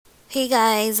Hey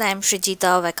guys, I'm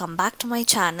Shrijita. Welcome back to my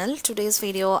channel. Today's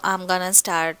video I'm gonna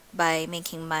start by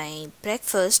making my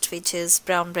breakfast, which is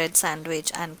brown bread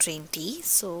sandwich and green tea.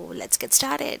 So let's get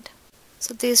started.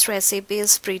 So this recipe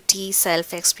is pretty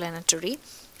self-explanatory.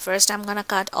 First I'm gonna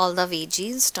cut all the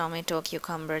veggies, tomato,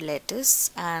 cucumber,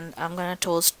 lettuce, and I'm gonna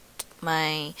toast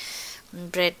my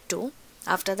bread too.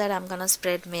 After that I'm gonna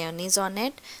spread mayonnaise on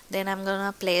it. Then I'm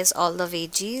gonna place all the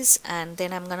veggies, and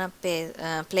then I'm gonna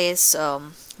place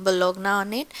bologna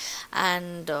on it,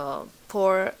 and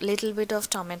pour little bit of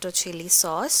tomato chili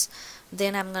sauce.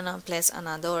 Then I'm gonna place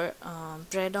another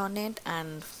bread on it,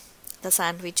 and the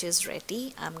sandwich is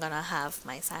ready. I'm gonna have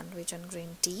my sandwich and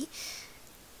green tea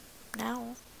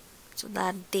now. So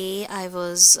that day I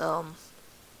was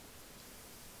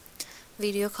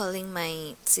video calling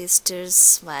my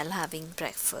sisters while having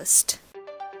breakfast.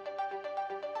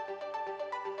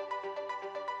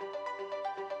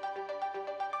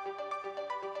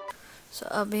 So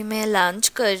अभी मैं lunch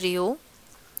कर रही हूँ.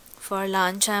 For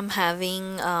lunch I'm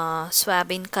having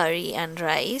soybean curry and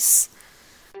rice.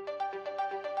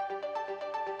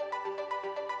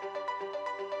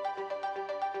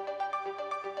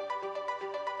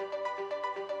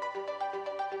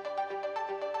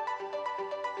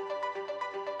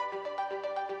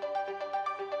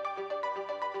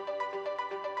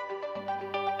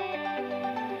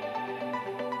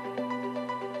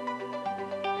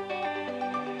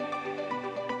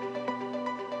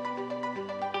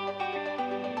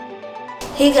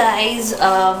 Hey guys,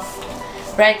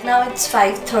 right now it's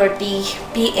 5:30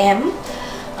 p.m.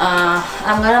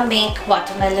 I'm gonna make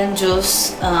watermelon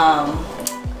juice.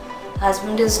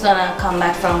 Husband is gonna come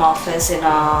back from office in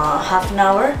a half an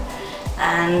hour,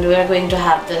 and we're going to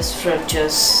have this fruit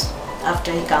juice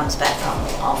after he comes back from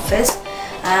office.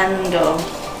 And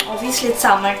obviously it's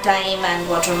summertime, and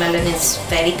watermelon is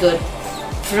very good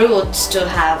fruits to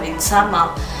have in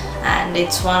summer, and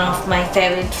it's one of my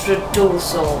favorite fruit too,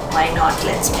 so why not,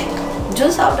 let's make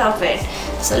juice out of it.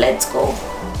 So let's go.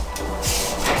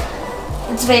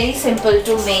 It's very simple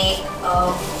to make.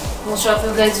 Most of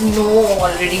you guys know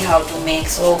already how to make,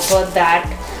 so for that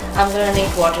I'm gonna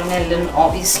make watermelon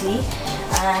obviously,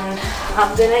 and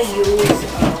I'm gonna use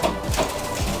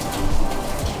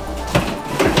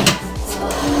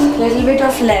a little bit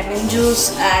of lemon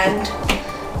juice and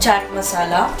chaat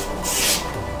masala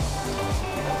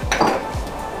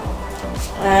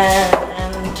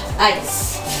and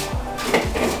ice.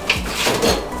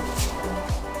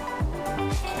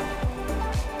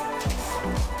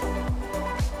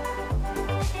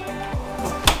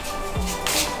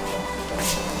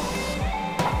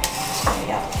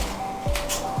 Yeah.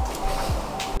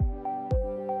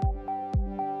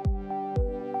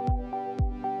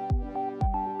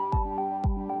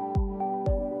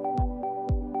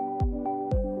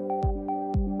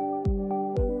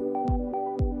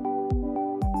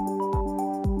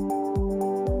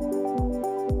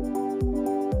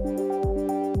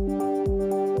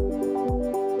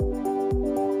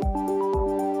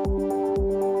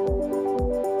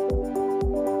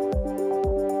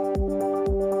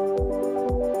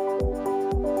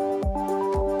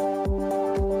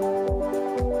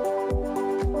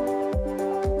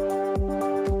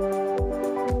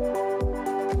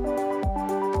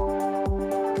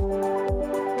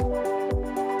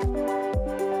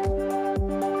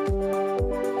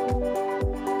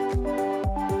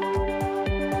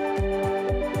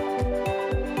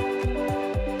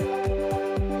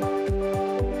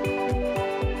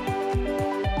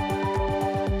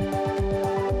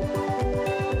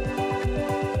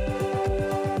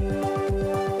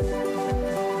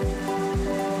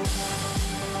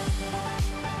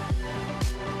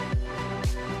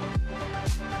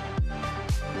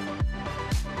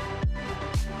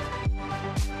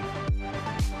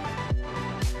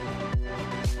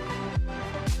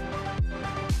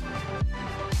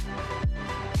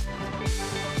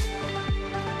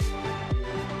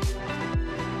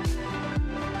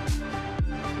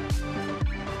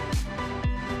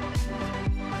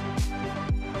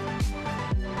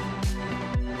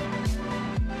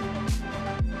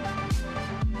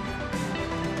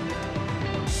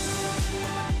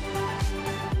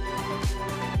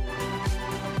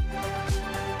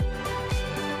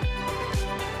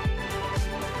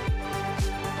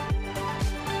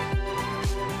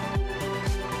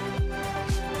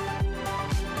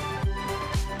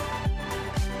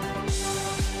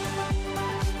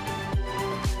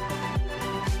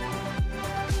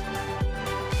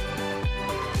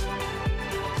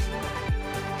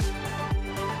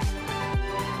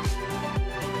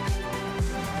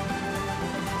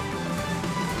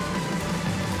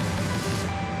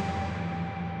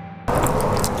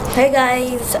 Hey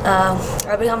guys,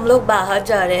 अभी हम लोग बाहर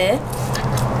जा रहे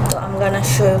हैं, तो I'm gonna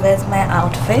show you guys my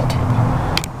outfit.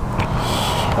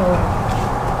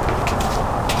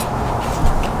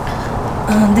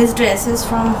 This dress is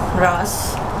from Ross.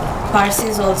 Purse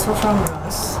is also from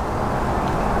Ross.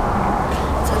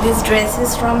 So this dress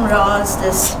is from Ross.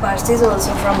 This purse is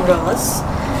also from Ross,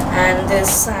 and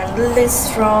this sandal is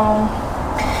from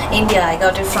India. I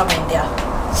got it from India.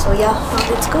 So yeah, now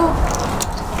let's go.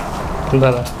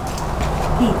 Dada.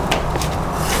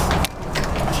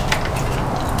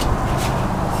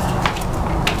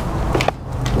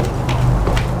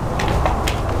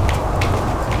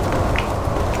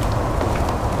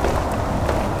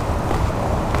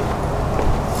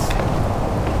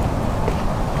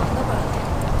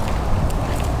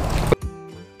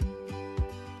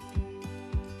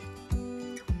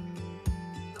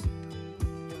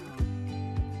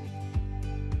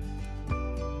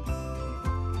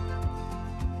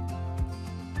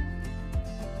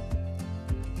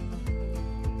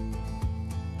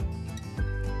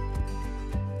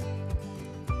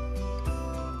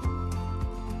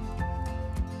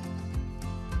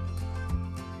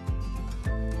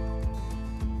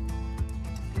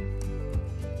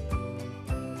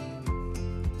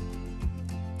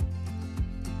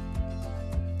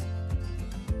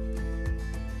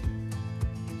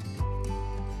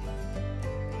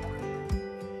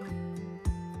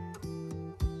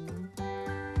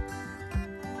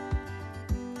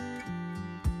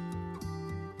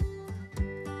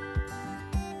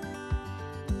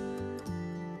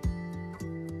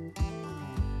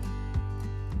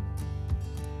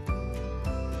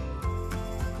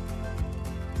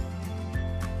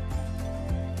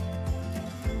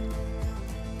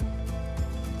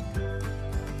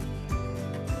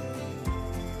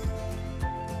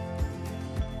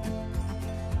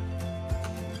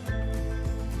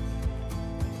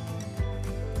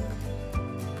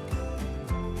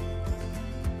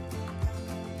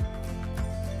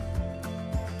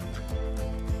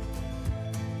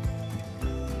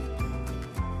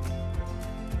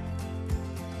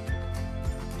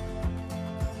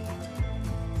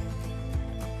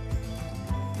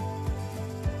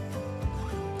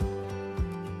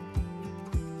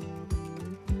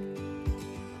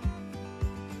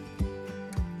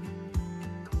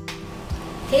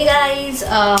 Hey guys,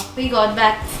 we got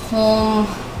back home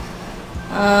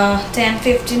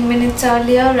 10-15 minutes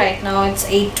earlier. Right now it's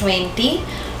 8:20.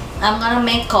 I'm gonna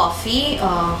make coffee.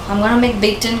 I'm gonna make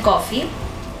beaten coffee.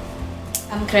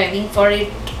 I'm craving for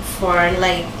it for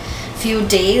like few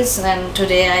days, and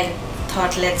today I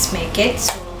thought let's make it.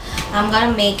 So I'm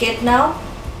gonna make it now,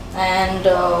 and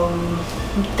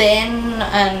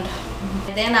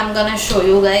then I'm gonna show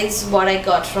you guys what I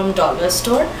got from dollar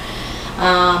store.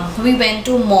 We went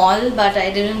to mall, but I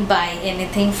didn't buy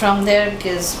anything from there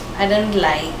because I didn't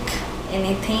like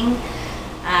anything,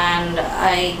 and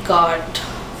I got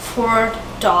 4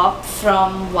 top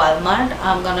from Walmart.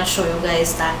 I'm gonna show you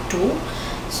guys that too.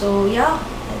 So yeah,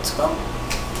 let's go.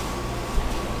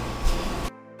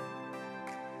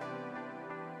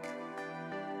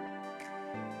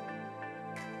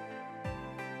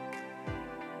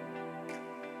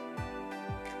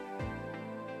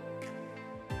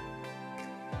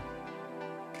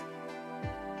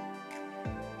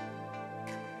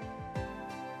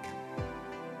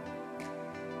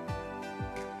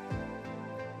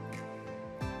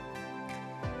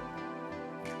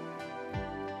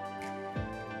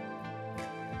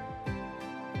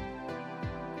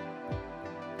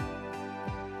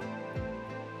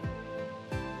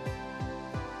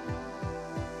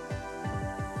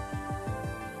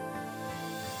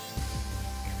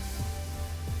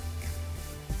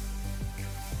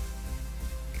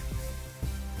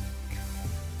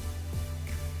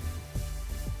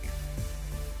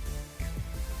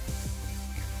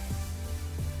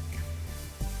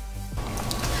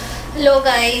 Hello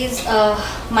guys,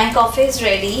 my coffee is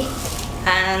ready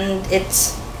and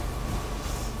it's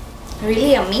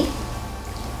really yummy.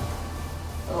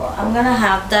 So I'm gonna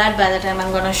have that. By the time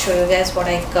I'm gonna show you guys what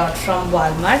I got from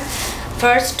Walmart.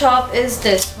 First top is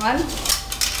this one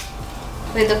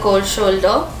with the cold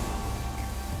shoulder.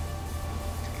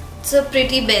 It's a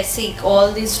pretty basic,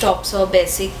 all these tops are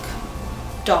basic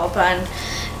top, and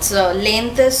its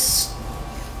length is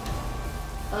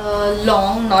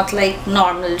long, not like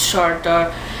normal short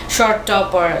or short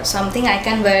top or something. I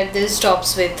can wear these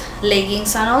tops with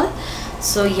leggings and all.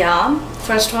 So yeah,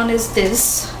 first one is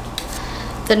this.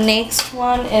 The next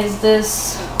one is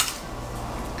this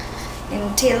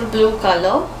in teal blue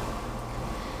color.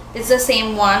 It's the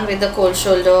same one with the cold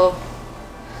shoulder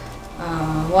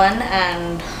one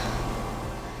and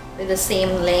with the same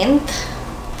length.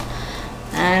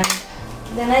 And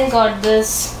then I got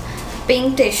this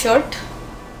pink t-shirt.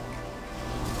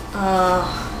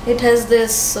 It has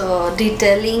this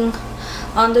detailing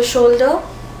on the shoulder,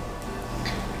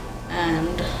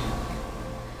 and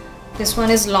this one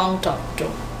is long top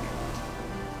too.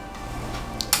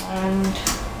 And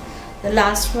the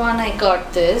last one I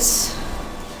got this.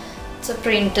 It's a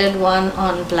printed one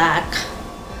on black.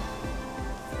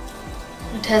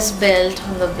 It has belt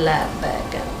on the black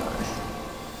bag and all,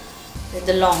 with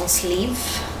the long sleeve.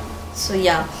 So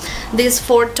yeah, these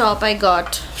 4 top I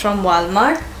got from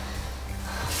Walmart.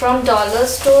 From dollar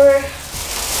store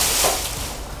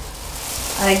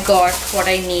I got what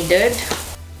I needed.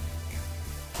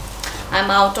 I'm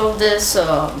out of this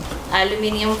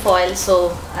aluminium foil,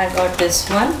 so I got this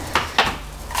one.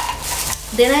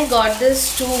 Then I got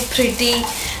this 2 pretty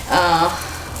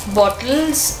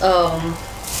bottles.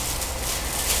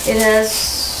 It has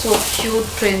so cute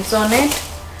prints on it.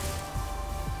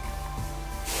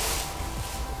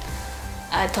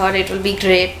 I thought it would be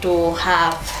great to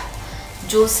have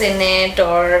juice in it,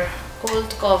 or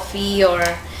cold coffee, or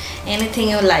anything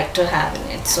you like to have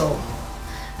in it. So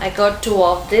I got 2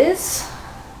 of this.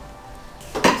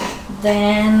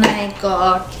 Then I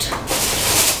got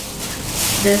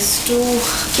this 2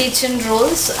 kitchen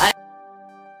rolls.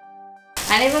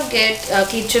 I never get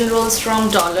kitchen rolls from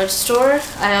dollar store.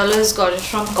 I always got it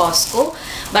from Costco,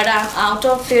 but I'm out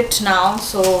of it now,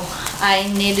 so I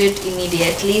need it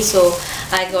immediately. So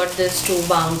I got this 2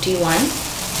 Bounty one.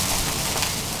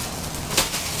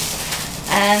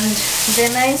 And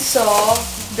then I saw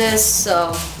this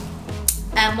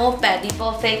Ammo Paddy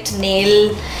Perfect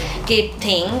nail kit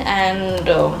thing, and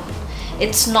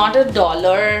it's not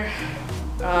 $1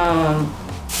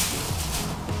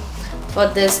 for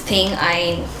this thing.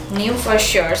 I knew for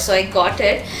sure, so I got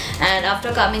it. And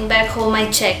after coming back home, I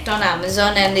checked on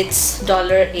Amazon, and it's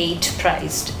 $8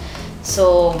 priced.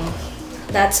 So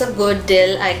that's a good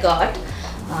deal I got.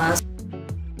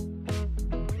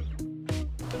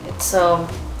 It's a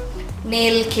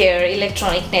nail care,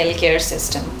 electronic nail care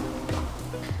system.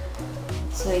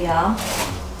 So yeah.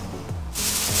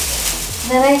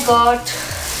 Then I got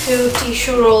few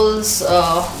tissue rolls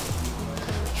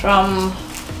from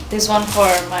this one for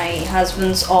my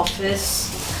husband's office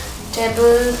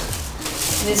table,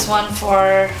 this one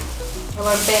for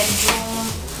our bedroom,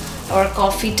 our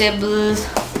coffee table.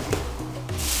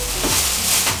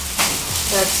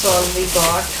 That's all we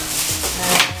got.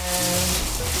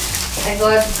 And I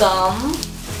got gum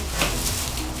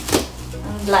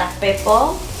and black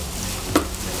pepper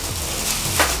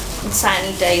and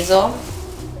sanitizer.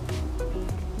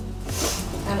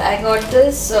 And I got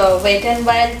this Wet n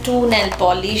Wild 2 nail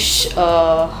polish in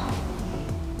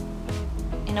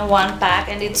a 1 pack,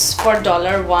 and it's for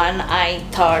 $1 I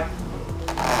thought,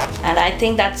 and I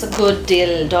think that's a good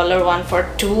deal. $1 for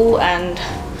 2, and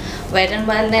Wet n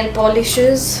Wild nail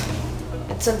polishes,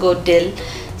 it's a good deal.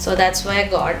 So that's why I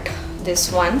got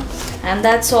this one. And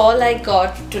that's all I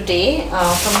got today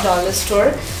from dollar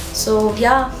store. So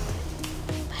yeah.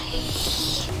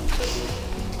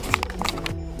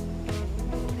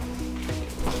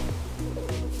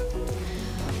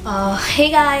 Hey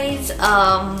guys,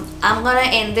 I'm gonna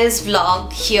end this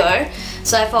vlog here.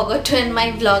 So I forgot to end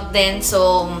my vlog then,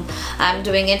 so I'm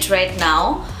doing it right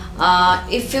now.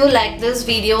 If you like this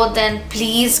video, then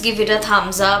please give it a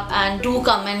thumbs up and do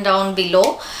comment down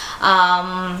below.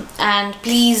 And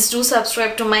please do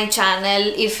subscribe to my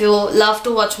channel if you love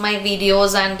to watch my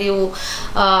videos and you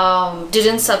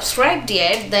didn't subscribe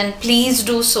yet, then please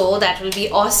do so. That will be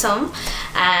awesome.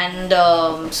 And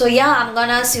so yeah, I'm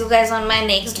gonna see you guys on my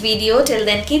next video. Till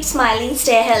then, keep smiling,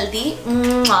 stay healthy.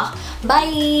 Mwah.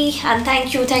 Bye, and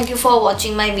thank you for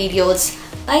watching my videos.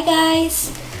 Bye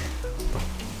guys.